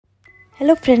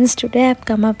Hello friends, today I have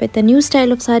come up with a new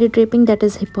style of saree draping, that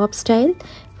is hip hop style.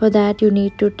 For that you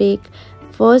need to take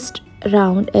first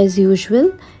round as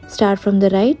usual. Start from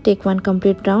the right, take one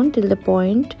complete round till the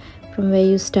point from where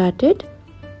you started.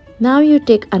 Now you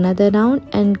take another round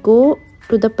and go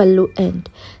to the pallu end.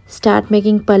 Start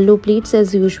making pallu pleats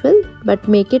as usual, but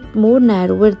make it more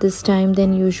narrower this time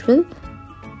than usual,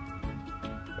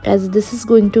 as this is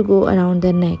going to go around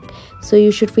the neck. So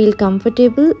you should feel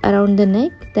comfortable around the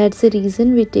neck. That's the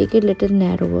reason we take it little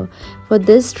narrower. For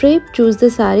this drape, choose the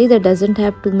saree that doesn't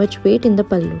have too much weight in the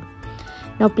pallu.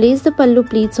 Now place the pallu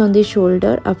pleats on the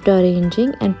shoulder after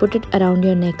arranging and put it around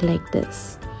your neck like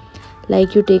this,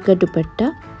 like you take a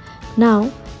dupatta.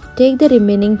 Now take the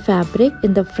remaining fabric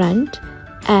in the front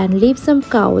and leave some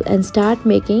cowl and start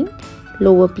making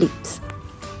lower pleats.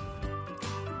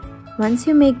 Once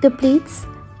you make the pleats,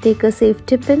 take a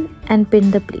safety pin and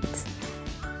pin the pleats.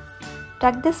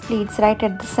 Tuck these pleats right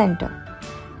at the center.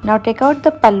 Now take out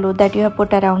the pallu that you have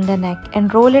put around the neck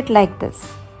and roll it like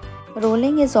this.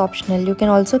 Rolling is optional, you can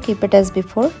also keep it as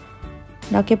before.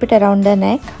 Now keep it around the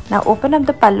neck. Now open up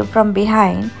the pallu from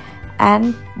behind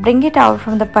and bring it out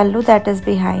from the pallu that is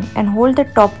behind and hold the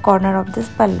top corner of this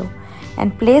pallu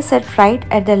and place it right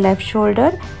at the left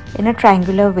shoulder in a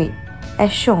triangular way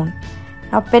as shown.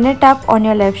 Now pin it up on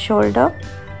your left shoulder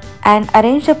and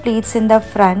arrange the pleats in the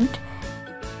front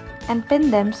and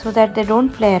pin them so that they don't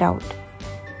flare out.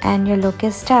 And your look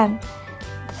is done.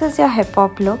 This is your hip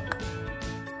hop look.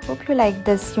 Hope you like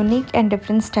this unique and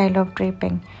different style of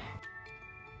draping.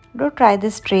 Do try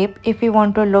this drape if you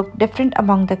want to look different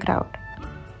among the crowd.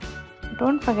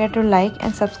 Don't forget to like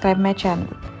and subscribe my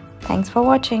channel. Thanks for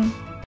watching.